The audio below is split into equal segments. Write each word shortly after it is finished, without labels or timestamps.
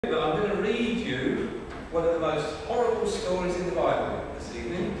But I'm going to read you one of the most horrible stories in the Bible this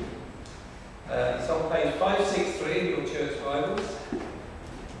evening. It's on page 563 in your church Bibles.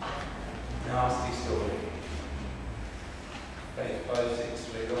 Nasty story. Page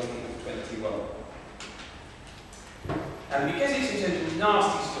 563, 1 Kings 21. And because it's such a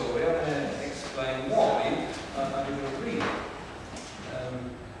nasty story, I'm going to explain why I'm going to read it.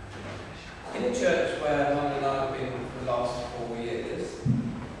 In a church where Mum and I have been for the last 4 years,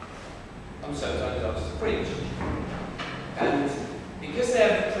 I'm sometimes asked to preach. And because they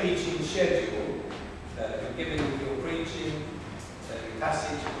have a preaching schedule, you're given your preaching, your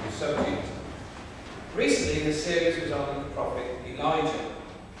passage, your subject. Recently the series was on the prophet Elijah,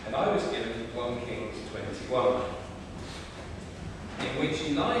 and I was given 1 Kings 21, in which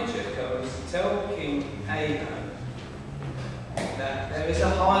Elijah comes to tell King Ahab that there is a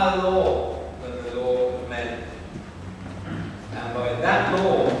higher law than the law of men. And by that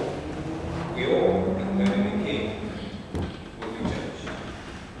law, we all, including the king, will be judged.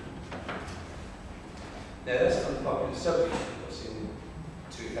 Now that's not a popular subject, of course, in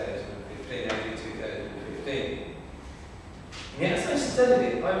 2015, only 2015. And yet as I studied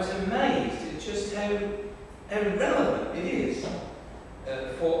it, I was amazed at just how relevant it is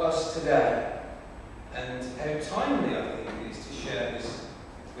for us today, and how timely I think it is to share this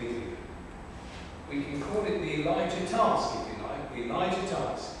with you. We can call it the Elijah task, if you like, the Elijah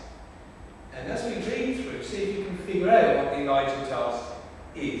task. And as we read through, see if you can figure out what the Elijah task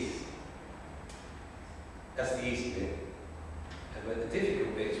is. That's the easy bit. But the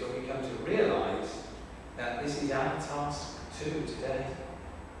difficult bit is when we come to realise that this is our task too today.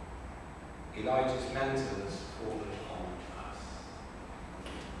 Elijah's mantle has fallen on us.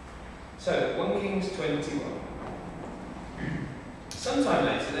 So, 1 Kings 21. Sometime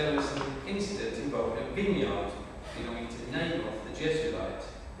later there was an incident involving a vineyard belonging to Naboth the Jezreelite.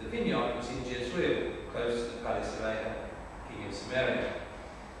 The vineyard was in Jezreel, close to the palace of Ahab, king of Samaria.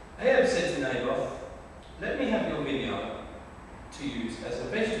 Ahab said to Naboth, "Let me have your vineyard to use as a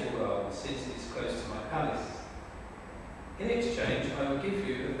vegetable garden, since it is close to my palace. In exchange, I will give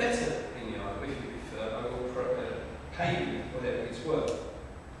you a better vineyard. If you prefer, I will pay you whatever it's worth."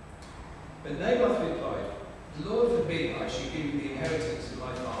 But Naboth replied, "The Lord forbid I should give you the inheritance of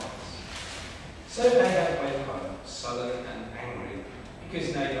my fathers." So Ahab went home, sullen and angry,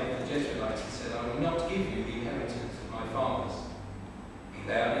 because Naboth the Jezreelite had said, "I will not give you the inheritance of my fathers." He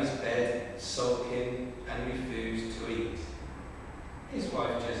lay on his bed, sulking, and refused to eat. His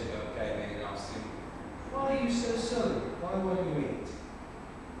wife Jezebel came in and asked him, "Why are you so sullen? Why won't you eat?"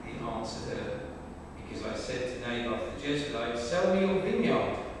 He answered her, "Because I said to Naboth the Jezreelite, 'Sell me your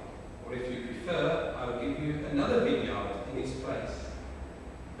vineyard, or if you prefer, I will give you another vineyard in its place.'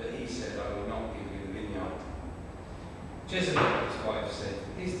 But he said, 'I will not give you the vineyard.'" Jezebel, his wife, said,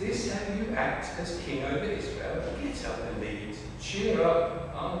 "Is this how you act as king over Israel? Get up and eat. Cheer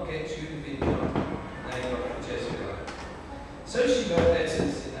up, I'll get you the vineyard." Naboth the Jezreelite. So she wrote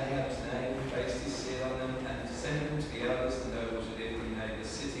letters in Ahab's name, placed his seal on them, and sent them to the elders and nobles who lived in Naboth's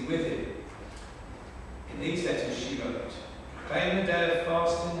city with him. In these letters she wrote, "Proclaim the day of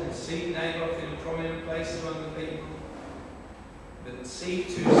fasting and seat Naboth in a prominent place among the people. But seek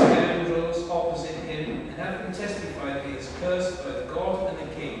 2 scoundrels opposite him, and have them testify that he has cursed both God and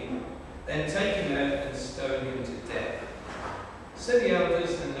the king. Then take him out and stone him to death." So the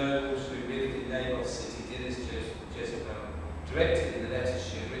elders and nobles who lived in Naboth's city did as Jezebel directed in the letters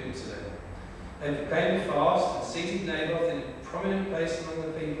she had written to them. They proclaimed a fast and seated Naboth in a prominent place among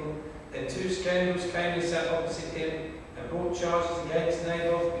the people. Then 2 scoundrels came and sat opposite him and brought charges against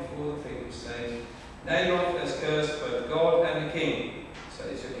Naboth before the people, saying, "Naboth has cursed both God and the king." So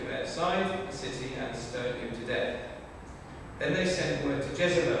they took him outside the city and stoned him to death. Then they sent word to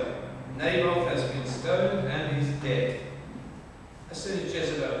Jezebel, "Naboth has been stoned and is dead." As soon as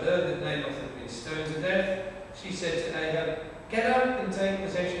Jezebel heard that Naboth had been stoned to death, she said to Ahab, "Get up and take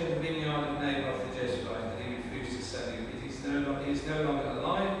possession of the vineyard of Naboth the Jezreelite that he refused to sell you. He is no longer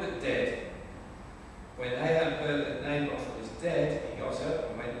alive, but dead." When Ahab heard that Naboth was dead, he got up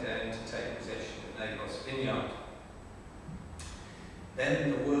and went down to take possession of Naboth's vineyard.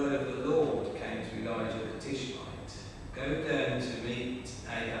 Then the word of the Lord came to Elijah the Tishbite, "Go down to meet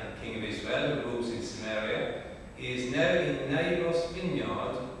Ahab, king of Israel, who rules in Samaria. He is now in Naboth's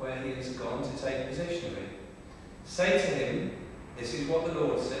vineyard, where he has gone to take possession of it. Say to him, 'This is what the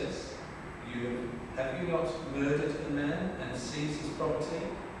Lord says. Have you not murdered a man and seized his property?'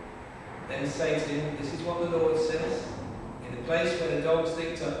 Then say to him, 'This is what the Lord says. In the place where the dogs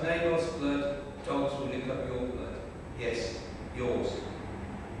licked up Naboth's blood, dogs will lick up your blood. Yes, yours.'"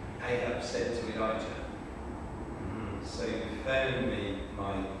 Ahab said to Elijah, so you found me,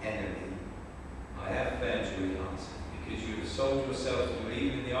 my enemy. I have found you, he answered, because you have sold yourself to do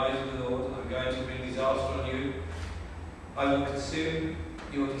evil in the eyes of the Lord. I'm going to bring disaster on you. I will consume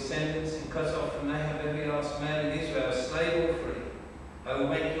your descendants and cut off from Ahab every last man in Israel, slave or free. I will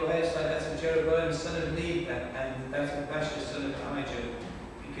make your house like that of Jeroboam, son of Nebat, and that of Baasha, son of Ahijah,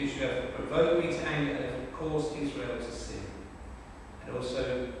 because you have provoked me to anger and have caused Israel to sin. And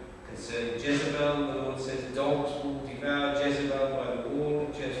also concerning Jezebel, the Lord says, dogs will devour Jezebel by the wall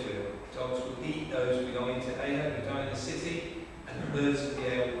of Jezreel. Dogs will eat those belonging to Ahab who die in the city, and the birds of the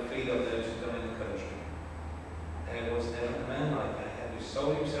air will feed on those who die in the country. There was never a man like Ahab who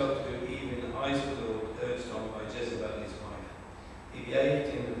sold himself to do evil in the eyes of the Lord, urged on by Jezebel his wife. He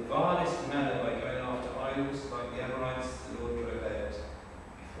behaved in the vilest manner by going after idols like the Amorites the Lord drove out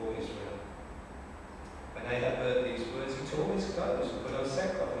before Israel. When Ahab heard these words, he tore his clothes and put on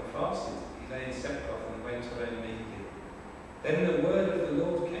sackcloth and fasted. He lay in sackcloth and went around meekly. Then the word of the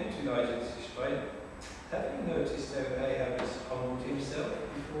Lord came to Elijah the Tishbite. Have you noticed how Ahab has humbled himself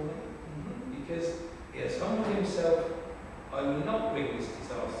before me? Because he has humbled himself, I will not bring this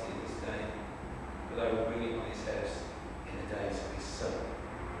disaster in this day, but I will bring it on his house in the days of his son.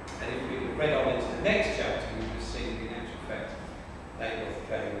 And if we read on into the next chapter, we will see that in actual fact, Naboth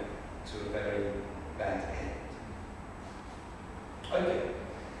came to a very bad end. Okay,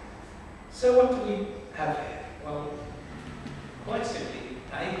 so what do we have here? Well, quite simply,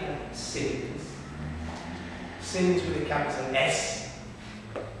 Ahab sins with a capital S.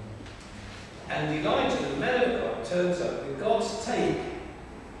 And Elijah, the man of God, turns up with God's take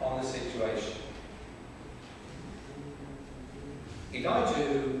on the situation. Elijah,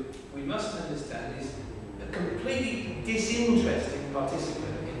 who we must understand, is a completely disinterested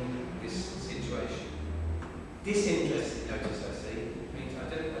participant in this situation. Disinterested, notice I say.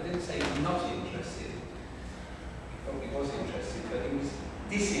 I didn't say not interested. He probably was interested, but he was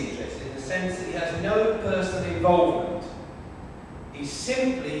disinterested in the sense that he has no personal involvement. He's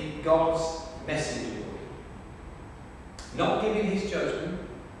simply God's messenger. Not giving his judgment,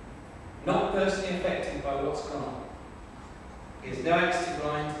 not personally affected by what's gone on. He has no axe to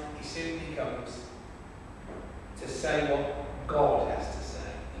grind, he simply comes to say what God has to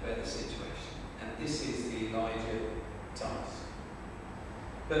say about the situation. And this is the Elijah task.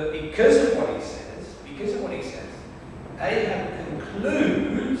 But because of what he says, Ahab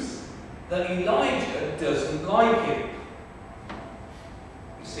concludes that Elijah doesn't like him.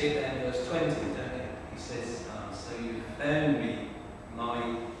 You see it there in verse 20, don't you? He says, so you found me,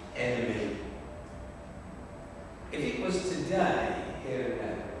 my enemy. If it was today, here and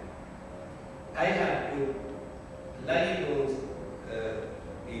now, Ahab would label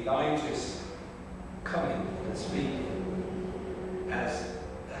Elijah's coming and speaking as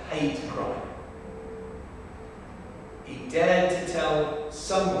a hate crime. He dared to tell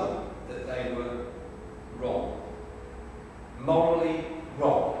someone that they were wrong, morally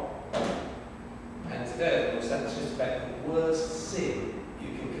wrong. And today, of course, that's just about the worst sin you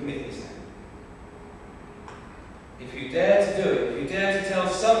can commit, isn't it? If you dare to do it, if you dare to tell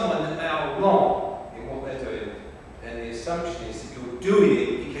someone that they are wrong in what they're doing, then the assumption is that you're doing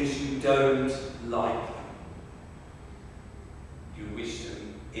it because you don't like them. You wish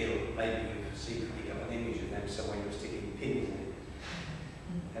them ill. Maybe you've secretly got an image of them somewhere you're sticking pins in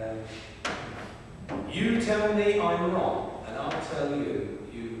it. You tell me I'm wrong, and I'll tell you,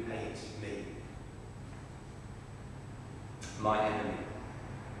 you hate me. My enemy.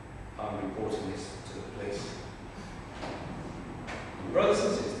 I'm reporting this to the police. Brothers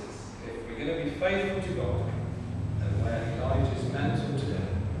and sisters, if we're going to be faithful to God and wear Elijah's mantle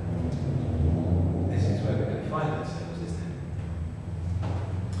today, this is where we're going to find ourselves, isn't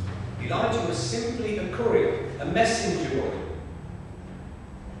it? Elijah was simply a courier, a messenger boy.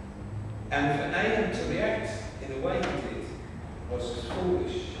 And for Ahab to react in the way he did was as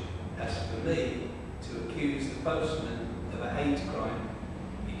foolish as for me to accuse the postman of a hate crime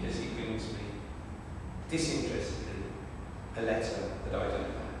because he brings me disinterestedly a letter that I don't like.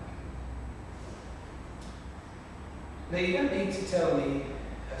 Now you don't need to tell me,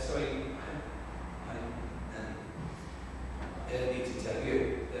 I don't need to tell you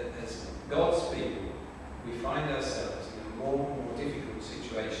that as God's people, we find ourselves in a more and more difficult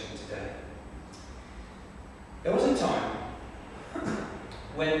situation today. There was a time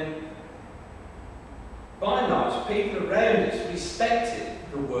when, by and large, people around us respected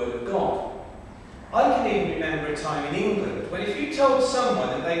the Word of God. I can even remember a time in England when if you told someone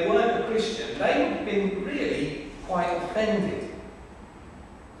that they weren't a Christian, they would have been really quite offended.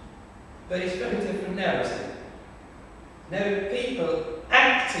 But it's very different now, isn't it? Now people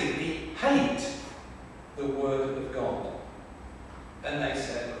actively hate the Word of God. And they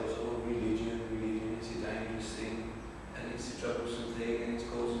say, of course, oh, religion is a dangerous thing, and it's a troublesome thing, and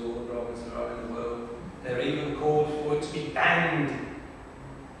it causes all the problems there are in the world. They're even called for it to be banned.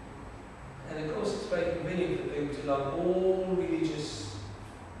 And of course, it's very convenient for people to lump all religious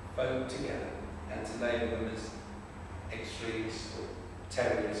folk together and to label them as extremists or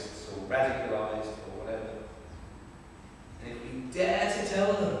terrorists or radicalised or whatever. And if we dare to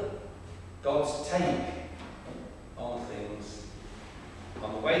tell them God's take on things,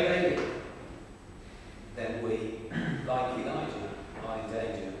 on the way they live, then we, like Elijah, are in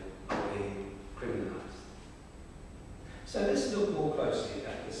danger of being criminalised. So let's look more closely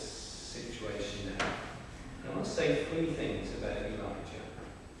at this situation now. I want to say three things about Elijah.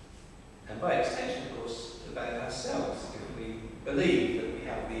 And by extension, of course, about ourselves, if we believe that we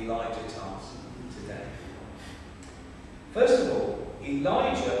have the Elijah task today. First of all,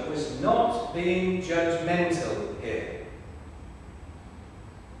 Elijah was not being judgmental here.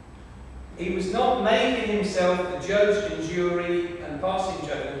 He was not making himself the judge and jury and passing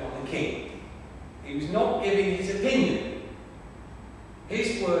judgment on the king. He was not giving his opinion.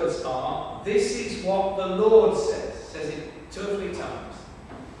 His words are, "This is what the Lord says it 2 or 3 times.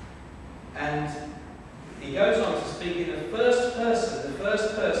 And he goes on to speak in the first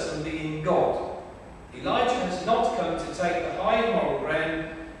person being God. Elijah has not come to take the high moral ground,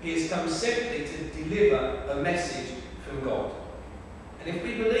 he has come simply to deliver a message from God. And if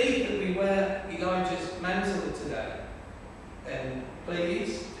we believe that we wear Elijah's mantle today, then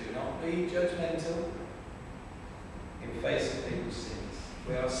please do not be judgmental in face of people's sins.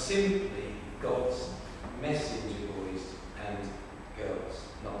 We are simply God's messenger boys and girls,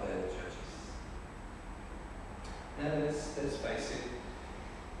 not their judges. Now let's face it,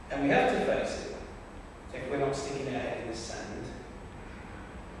 and we have to face it if we're not sticking our head in the sand.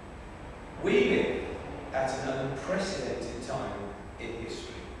 We live at an unprecedented time in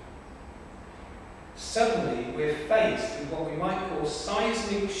history. Suddenly we're faced with what we might call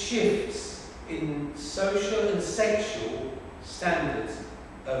seismic shifts in social and sexual standards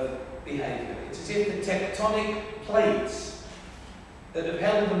of behaviour. It's as if the tectonic plates that have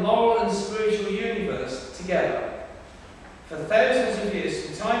held the moral and spiritual universe together for thousands of years,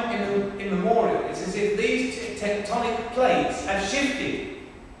 from time immemorial, it's as if these tectonic plates have shifted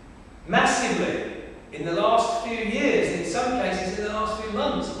massively in the last few years, in some cases in the last few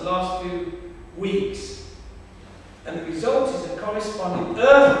months, the last few weeks. And the result is a corresponding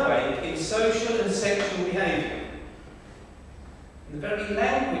earthquake in social and sexual behaviour. And the very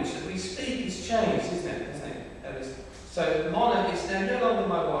language that we speak has changed, isn't it? So Mona is now no longer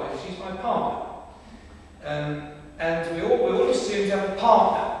my wife, she's my partner. And we all assume to have a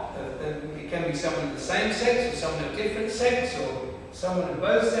partner. It can be someone of the same sex, or someone of different sex, or someone of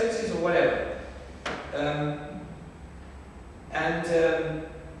both sexes, or whatever.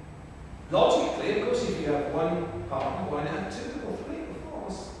 Logically, of course, if you have one partner, why not have 2 or 3 or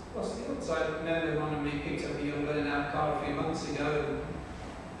 4? What's the odds? I remember one of me picked up a young girl in our car a few months ago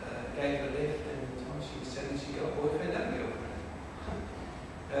and gave her a lift, and she was telling she got a boyfriend and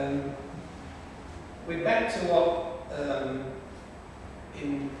girlfriend. We're back to what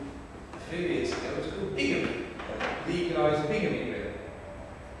in a few years ago was called bigamy, legalised bigamy, really.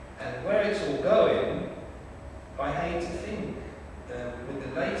 And where it's all going, I hate to think, with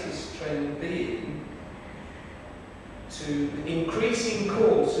the latest trend being to increasing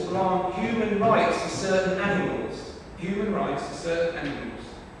calls to grant human rights to certain animals. Human rights to certain animals.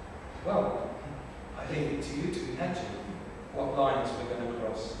 Well, I leave it to you to imagine what lines we're going to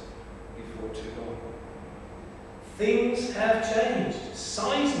cross before too long. Things have changed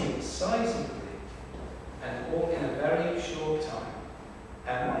seismically, and all in a very short time.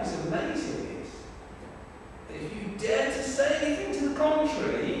 And what is amazing is that if you dare to say anything to the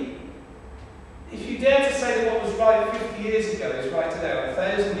contrary, if you dare to say that what was right 50 years ago is right today, or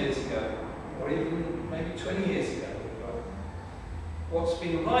 1,000 years ago, or even maybe 20 years ago, what's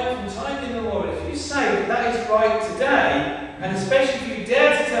been right from time immemorial, if you say that that is right today, and especially if you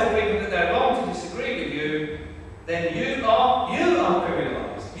dare to tell people that they're wrong to disagree with you, then you are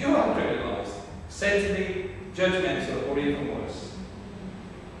criminalised. You are criminalised. Said to be judgmental, or even worse.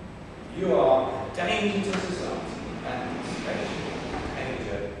 You are a danger to society, and especially a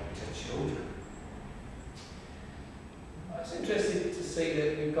danger to children. I was interested to see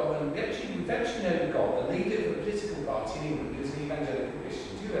that we've actually now got the leader of a political party in England who's an evangelical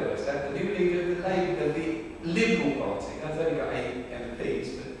Christian. Do you realise that? The new leader of the Liberal Party. I've only got 8 MPs,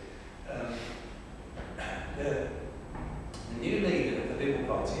 but the new leader of the Liberal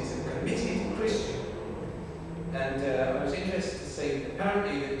Party is a committed Christian. And I was interested to see,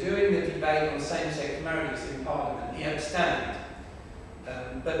 apparently, that during the debate on same-sex marriage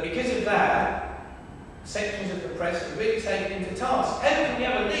that because of that, sections of the press are really taken into task. How can we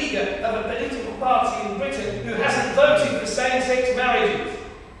have a leader of a political party in Britain who hasn't voted for same-sex marriages?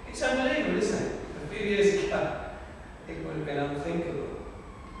 It's unbelievable, isn't it? A few years ago, it would have been unthinkable.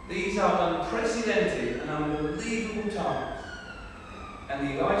 These are unprecedented and unbelievable times. And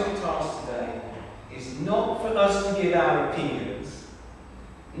the Elijah task today is not for us to give our opinions,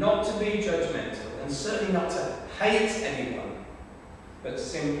 not to be judgmental, and certainly not to hate anyone, but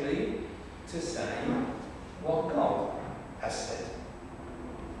simply to say what God has said.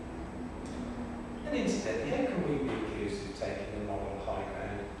 And incidentally, how can we be accused of taking the moral high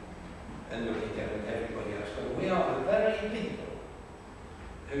ground and looking down at everybody else when we are the very people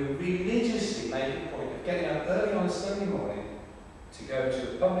who religiously make a point of getting up early on a Sunday morning to go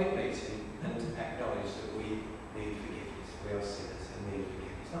to a public meeting and to acknowledge that we need forgiveness. We are sinners and need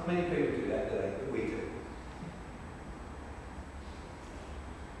forgiveness. Not many people do that, do they? But we do.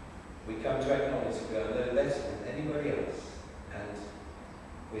 We come to acknowledge that we are no less than anybody else, and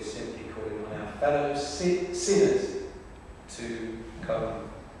we're simply calling on our fellow sinners to come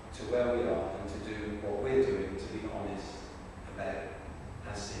to where we are and to do what we're doing, to be honest about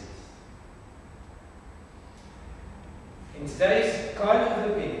our sins. In today's climate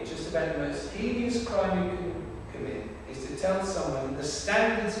of opinion, just about the most heinous crime you can commit is to tell someone the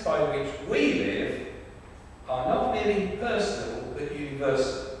standards by which we live are not merely personal but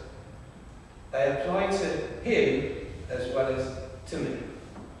universal. They apply to him as well as to me.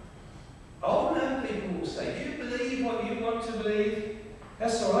 I often have people will say, you believe what you want to believe?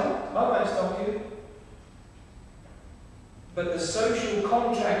 That's all right, I won't stop you. But the social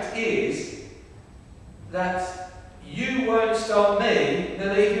contract is that you won't stop me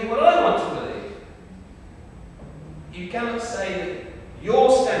believing what I want to believe. You cannot say that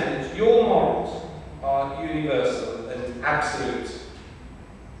your standards, your morals, are universal and absolute.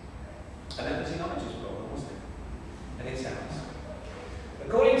 And that was Elijah's problem, wasn't it? And it's ours.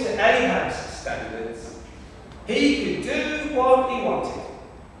 According to Ahab's standards, he could do what he wanted.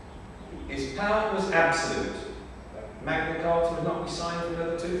 His power was absolute. Magna Carta would not be signed for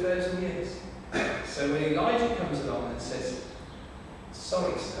another 2,000 years. So when Elijah comes along and says,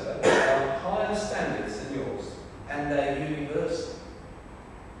 sorry sir, there are higher standards than yours, and they're universal.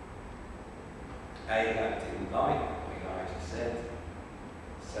 Ahab didn't like what Elijah said,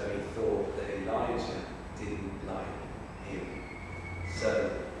 so he thought that Elijah didn't like him. So,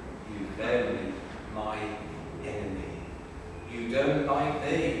 you verily my enemy. You don't like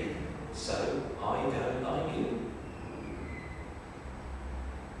me, so I don't like you.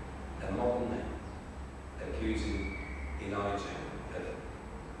 A modern man accusing Elijah of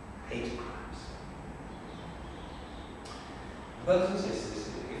hate crimes. Brothers and sisters,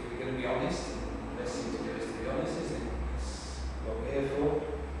 if we're going to be honest, and the best thing to do is to be honest, isn't it? It's what we're here for.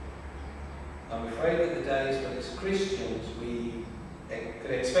 I'm afraid that the days when as Christians we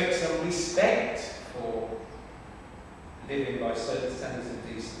could expect some respect for living by certain standards of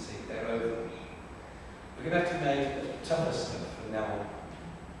decency, they're over. We're going to have to make tougher stuff from now on.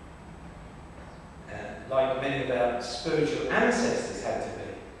 Like many of our spiritual ancestors had to be.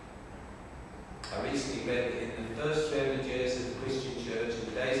 I recently read that in the first 300 years of the Christian Church, in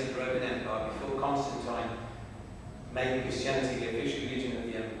the days of the Roman Empire, before Constantine made Christianity the official religion of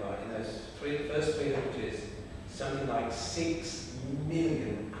the Empire, in those first 300 years, something like 6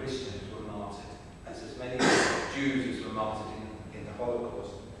 million Christians were martyred. That's as many Jews as were martyred in the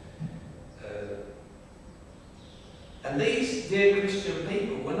Holocaust. And these dear Christian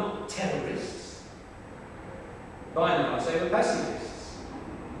people were not terrorists. By and large, they were pacifists.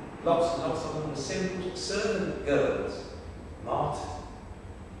 Lots and lots of them were simple servant girls, martyred,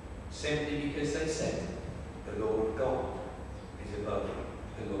 simply because they said, the law of God is above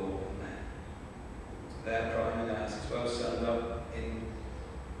the law of man. Their prime and ours is well summed up in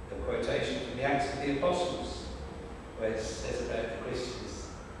the quotation from the Acts of the Apostles, where it says about the Christians,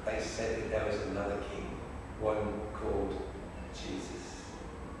 they said that there was another king, one called Jesus.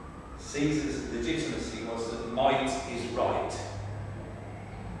 Caesar's legitimacy was that might is right,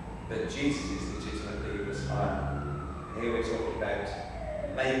 but Jesus' legitimacy was higher. Here we're talking about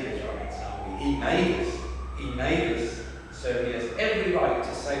maker's rights, aren't we? He made us. He made us, so he has every right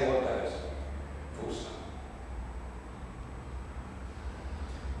to say what goes. Full stop.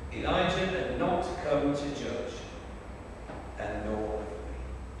 Elijah had not come to judge, and nor have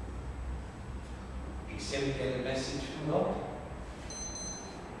we. He simply had a message from God.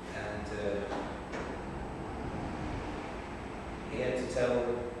 And he had to tell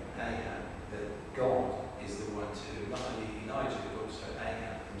Ahab that God is the one to not only Elijah but also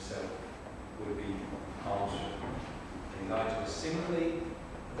Ahab himself would be answered. And Elijah was simply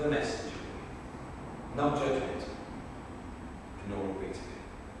the messenger, not judgmental, nor are we to be.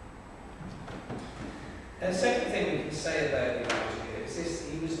 And the second thing we can say about Elijah here is this: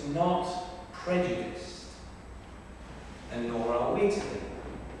 he was not prejudiced, and nor are we to be.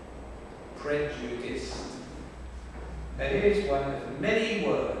 Prejudiced. Now here's one of many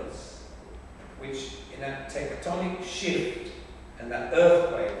words which, in that tectonic shift and that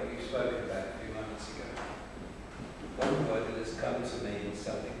earthquake that we spoke about a few moments ago, one word that has come to mean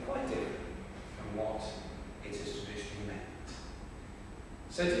something quite different from what it has traditionally meant.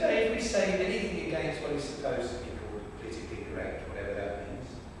 So today, if we say anything against what is supposed to be called politically correct, whatever that means,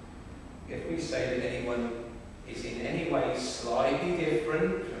 if we say that anyone is in any way slightly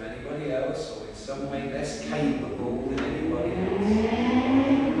different from anybody else, or in some way less capable than anybody else,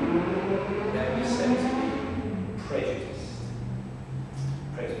 then we're said to be prejudiced.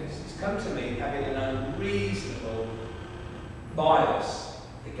 Prejudice. It's come to mean having an unreasonable bias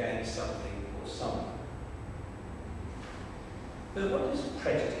against something or someone. But what does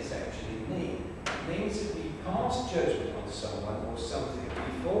prejudice actually mean? It means that we pass judgment on someone or something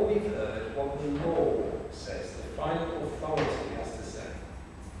before we've heard what the law says, the final authority has to say.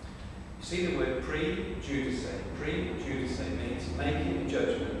 You see the word prejudice. Prejudice means making a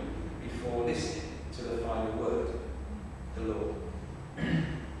judgment before listening to the final word, the law.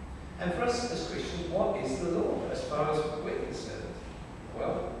 And for us as Christians, what is the law as far as we're concerned?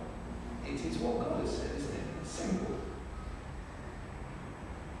 Well, it is what God has said, isn't it? It's simple.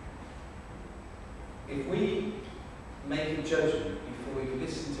 If we make a judgment before we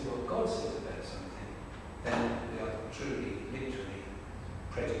listen to what God says about something, then we are truly, literally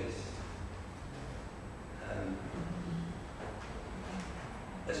prejudiced.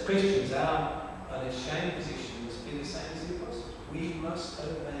 As Christians, our unashamed position must be the same as the apostles. We must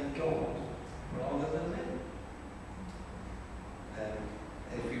obey God rather than men.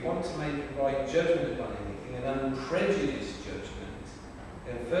 If we want to make a right judgment upon anything, an unprejudiced judgment,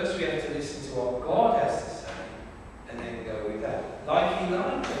 then first we have to listen to what God has to say and then go with that. Like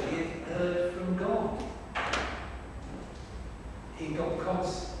Elijah, he had heard from God. He got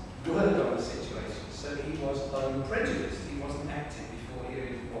God's word on the situation, so he was unprejudiced. He wasn't acting before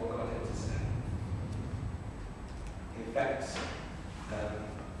hearing what God had to say. In fact,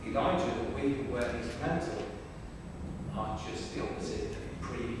 Elijah, that we who wear his mantle, are just the opposite of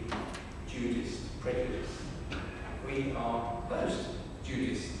prejudiced. We are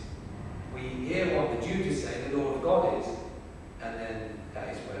post-Judiced. We hear what the Judists say the law of God is, and then that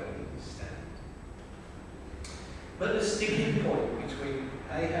is where we stand. But the sticking point between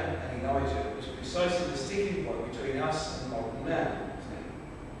Ahab and Elijah was precisely the sticking point between us and modern man.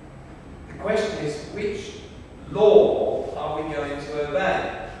 The question is, which law are we going to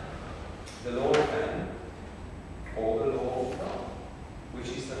obey? The law of man or the law of God? Which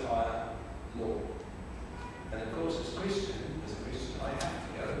is the higher law? And of course, as a Christian, I have to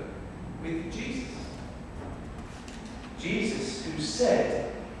go with Jesus. Jesus, who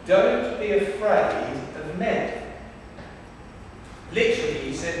said, "Don't be afraid of men." Literally,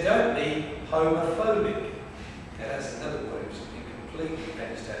 he said, "Don't be homophobic." Now, that's another word which has been completely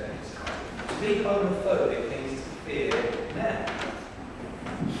benched out of its context. To be homophobic means to fear man.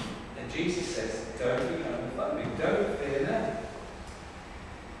 And Jesus says, don't be homophobic, don't fear man.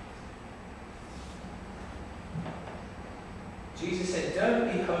 Jesus said,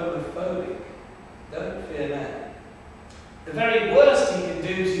 don't be homophobic, don't fear man. The very worst he can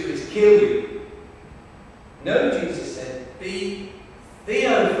do to you is kill you. No, Jesus said, be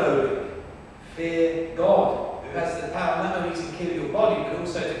theophobic, fear God, who has the power not only to kill your body, but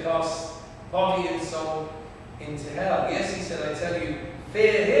also to cast body and soul into hell. Yes, he said, I tell you,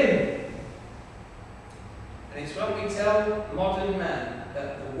 fear him. And it's when we tell modern man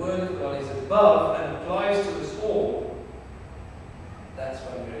that the word of God is above and applies to us all, that's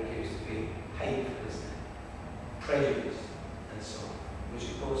when we're accused of being hateful, isn't it? Prejudiced, and so on. Which,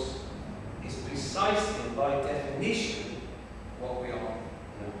 of course, is precisely and by definition what we are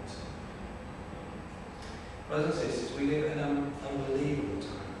not. Brothers and sisters, we live in an unbelievable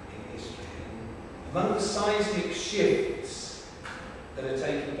time in history. And among the seismic shifts that are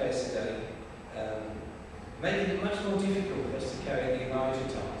taking place today, making it much more difficult for us to carry the Elijah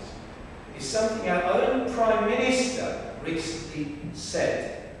ties, is something our own Prime Minister recently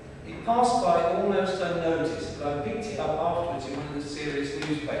said. It passed by almost unnoticed, but I picked it up afterwards in one of the serious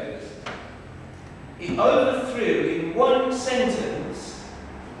newspapers. It overthrew in one sentence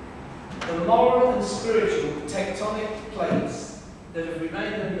the moral and spiritual tectonic plates that have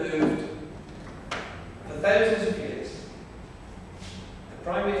remained unmoved for thousands of years. The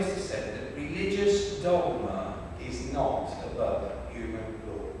Prime Minister said that religious dogma is not above human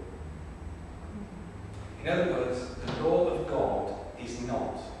law. In other words, the law of God is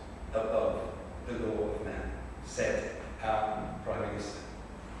not above the law of man, said our Prime Minister.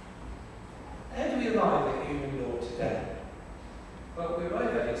 How do we arrive at human law today? Well, we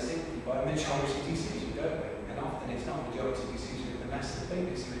arrive at it simply by a majority decision, don't we? And often it's not a majority decision of the mass of people,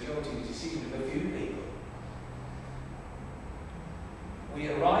 it's a majority decision of a few people. We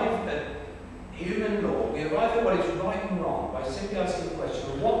arrive at human law, we arrive at what is right and wrong by simply asking the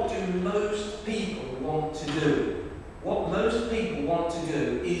question, what do most people want to do? What most people want to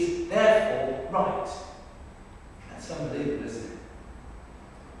do is therefore right. That's unbelievable, isn't it?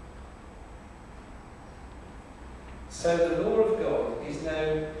 So the law of God is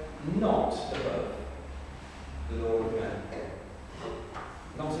now not above the law of man.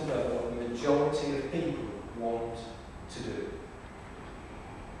 Not above what the majority of people want to do.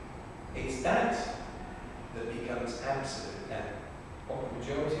 It's that that becomes absolute now. What the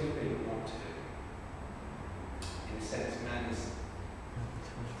majority of people want to do. In a sense, man has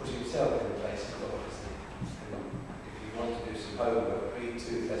put himself in the place of God, isn't he? And if you want to do some homework, read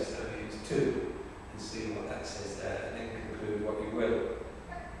 2 Thessalonians 2 and see what that says there, and then conclude what you will.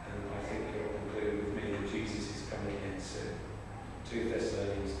 And I think you'll conclude with me that Jesus is coming again soon. 2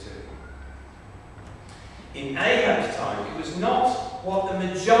 Thessalonians 2. In Ahab's time, it was not what the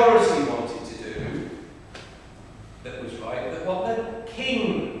majority wanted to do that was right, but what the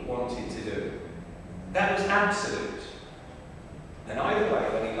king wanted to do. That was absolute. And either way,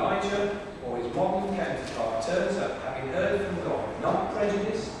 when Elijah or his modern counterpart turns up, having heard from God, not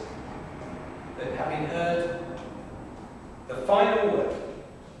prejudiced, but having heard the final word,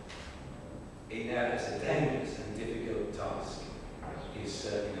 he now has a dangerous and difficult task. He's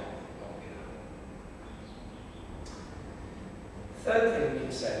certainly not popular. Third thing we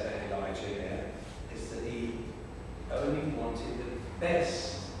can say about Elijah here is that he only wanted the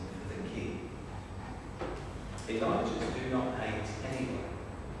best for the king. Elijahs do not hate anyone.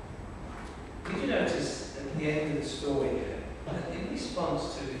 Did you notice at the end of the story here that in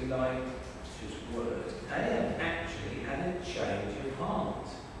response to Elijah's word, Ahab actually had a change of heart?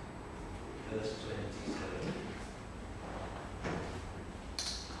 Verse 27.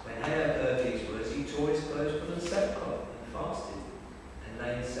 When Ahab heard these words, he tore his clothes, put on sackcloth, and fasted, and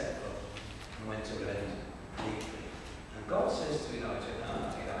lay in sackcloth, and went around deeply. And God says to Elijah,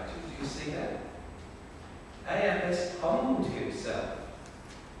 Elijah, do you see that? Ahab has humbled himself.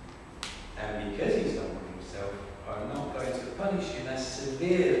 And because he's humbled himself, I'm not going to punish him as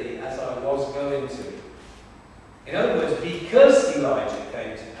severely as I was going to. In other words, because Elijah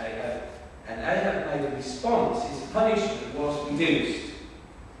came to Ahab, and Ahab made a response, his punishment was reduced.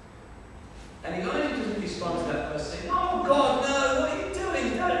 And Elijah doesn't respond to that by saying, oh God, no, what are you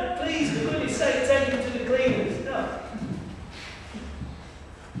doing? No, please, for goodness sake, take him to the cleaners. No.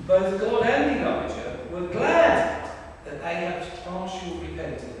 Both God and Elijah were glad that Ahab's partial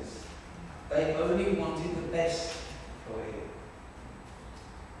repentance, they only wanted the best for him.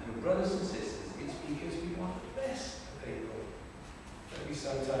 And brothers and sisters, it's because we want the best for people that we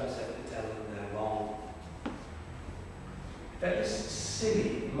sometimes have to tell them they're wrong. That is a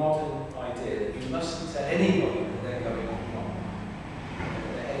silly modern idea that you mustn't tell anybody that they're going wrong.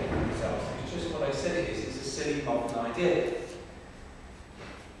 They're heading for disaster. It's just what I said it is. It's a silly modern idea.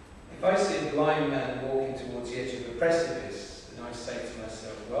 If I see a blind man walking towards the edge of a precipice, and I say to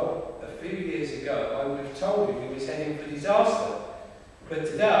myself, well, a few years ago I would have told him he was heading for disaster. But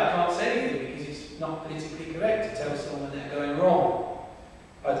today I can't say anything because it's not politically correct to tell someone they're going wrong.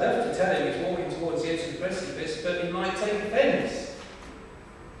 I'd love to tell him he's walking towards the edge of the precipice, but he might take offence.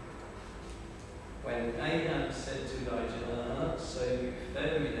 When Ahab said to Elijah, so you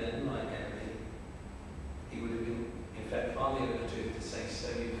found me then, my enemy, he would have been, in fact, far nearer the truth to say, so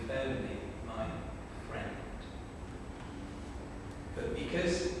you found me, my friend. But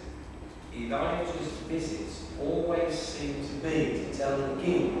because Elijah's visits always seemed to be to tell the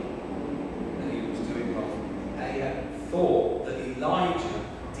king that he was doing wrong, Ahab thought that Elijah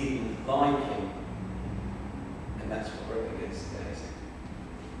didn't like him. And that's what we're up against today, isn't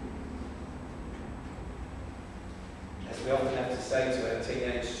it? As we often have to say to our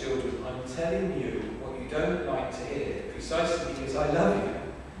teenage children, I'm telling you what you don't like to hear, precisely because I love you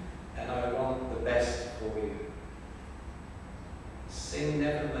and I want the best for you. Sin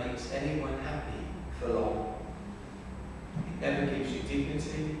never makes anyone happy for long. It never gives you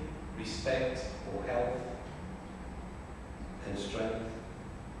dignity, respect, or health and strength.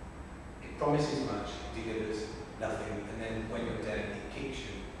 It promises much, delivers nothing, and then when you're down, it kicks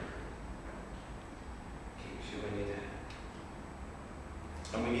you. Kicks you when you're down.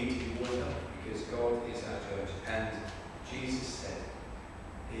 And we need to be warned up because God is our judge, and Jesus said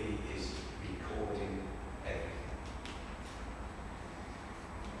He is recording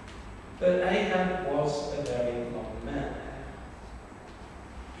But Ahab was a very modern man.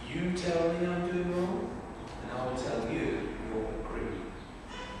 You tell me I'm doing wrong, and I'll tell you you're a criminal.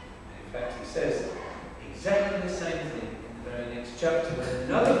 In fact, he says exactly the same thing in the very next chapter when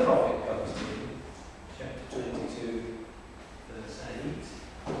another prophet comes to him, chapter 22, verse 8.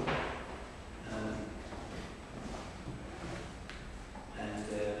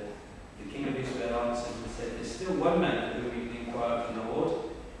 The king of Israel answered and said, "There's still one man who we can inquire of the Lord,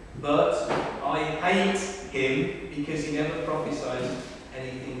 but I hate him because he never prophesied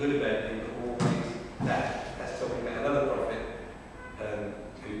anything good about him, but always bad." That's talking about another prophet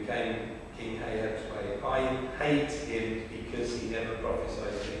who came King Ahab's way. I hate him because he never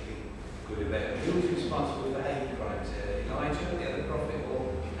prophesied anything good about him. Who was responsible for hate crimes? Elijah, the other prophet, or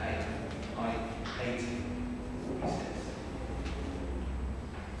Ahab? I hate him, he says.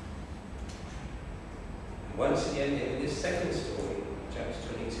 And once again, in this second story,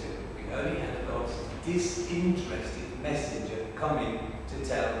 chapter 22, we only have God's disinterested messenger coming to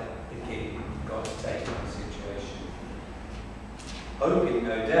tell the king God's take on the situation, hoping,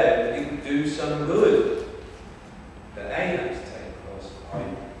 no doubt, that it would do some good. But Ahab's take was,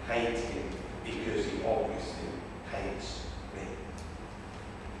 I hate him because he obviously hates me.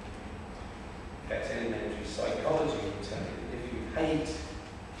 In fact, elementary psychology will tell you that if you hate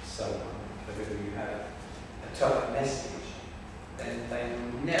someone for whom you have a tough message, then they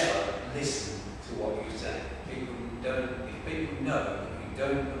will never listen to what you say. If people know that you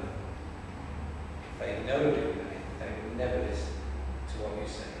don't know, if they know you, they will never listen to what you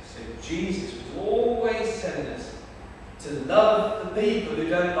say. So Jesus was always telling us to love the people who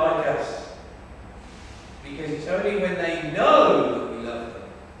don't like us, because it's only when they know that we love them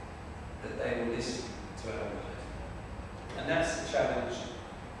that they will listen to our word. And that's the challenge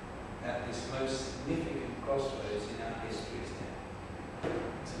at this most significant crossroads in our histories now.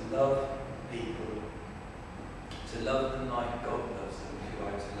 To love people, to love them like God loves them, if you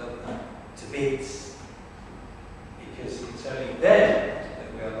like, to love them to bits. Because it's only then that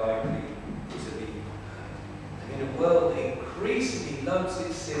we are likely to be in a world that increasingly loves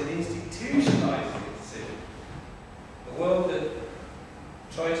its sin, institutionalizes its sin. A world that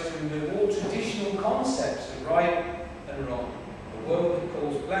tries to remove all traditional concepts of right and wrong. A world that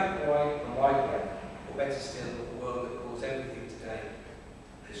calls black white and white black. Or better still, a world that calls everything today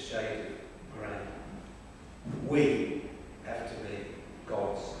a shade of grey. We have to be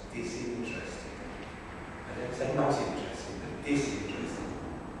God's disinterested, I don't say not interested, but disinterested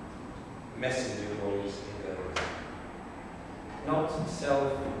messenger boys and girls. Not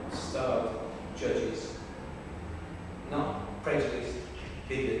self-starved judges, not prejudiced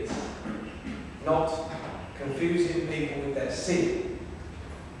bigots, not confusing people with their sin,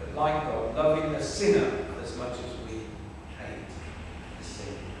 but like God, loving the sinner as much as we hate the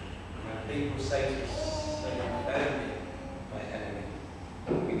sin. And when people say to us, "They have found me, my enemy,"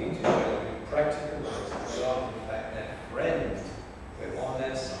 we need to show them in practical ways that we are in fact their friend. We're on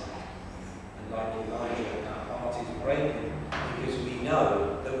their side. And like Elijah, our heart is breaking because we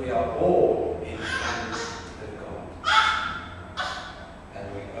know that we are all in the hands of God. And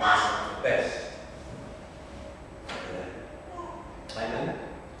we owe the best for them. Amen?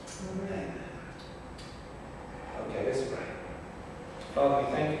 Amen. Okay, let's pray. Father,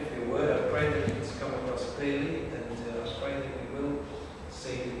 we thank you for your word. I pray that it's come across clearly, and I pray that we will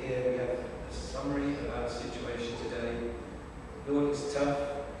see that here we have a summary of our situation today. Lord, it's tough,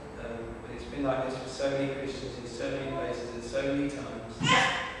 but it's been like this for so many Christians in so many places at so many times.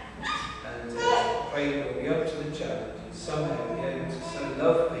 And I pray that we'll be up to the challenge and somehow be able to so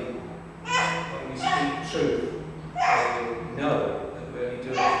love people when we speak truth, they will know that we're only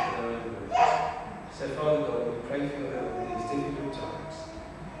doing it for their own good. So, Father God, we pray for your help in these difficult times.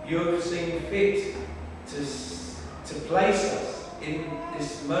 You have seen fit to place us in this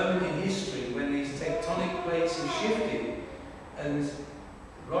moment in history when these tectonic plates have shifted, and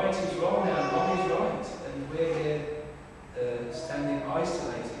right is wrong now, wrong is right, and we're here standing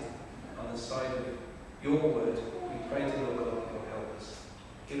isolated on the side of your word. We pray to Lord God that you'll help us.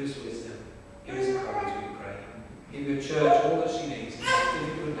 Give us wisdom, give us courage, we pray. Give your church all that she needs in these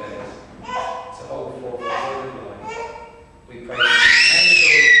difficult days to hold forth the word of life. We pray in the name of the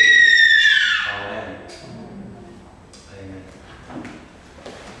Lord Jesus. Amen. Amen.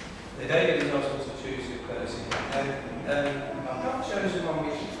 The David is also to choose your person. I've not chosen one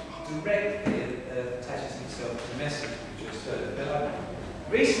which directly attaches himself to the message we just heard, but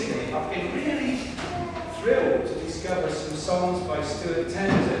recently I've been really thrilled to discover some songs by Stuart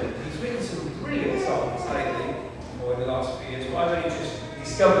Townsend. He's written some brilliant songs lately, or in the last few years, but I've only just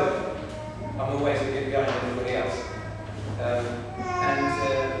discovered them. I'm always a bit behind everybody else.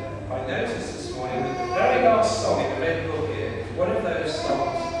 I noticed this morning that the very last song in the red book here is one of those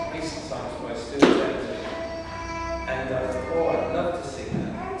songs, recent songs, where I still turn to. And I thought, oh, I'd love to sing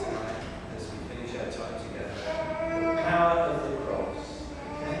that tonight as we finish our time together. The power of the cross.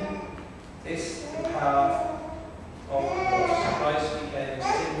 Okay? This the power of the cross. Christ became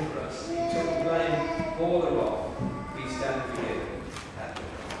sin for us. He took the blame, bore the wrath. We stand forgiven at the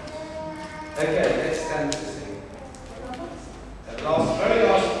cross. Okay, let's stand to sing. Very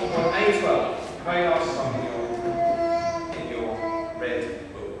last, A12, very last song in your red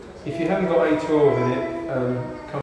book. If you haven't got A12 in it,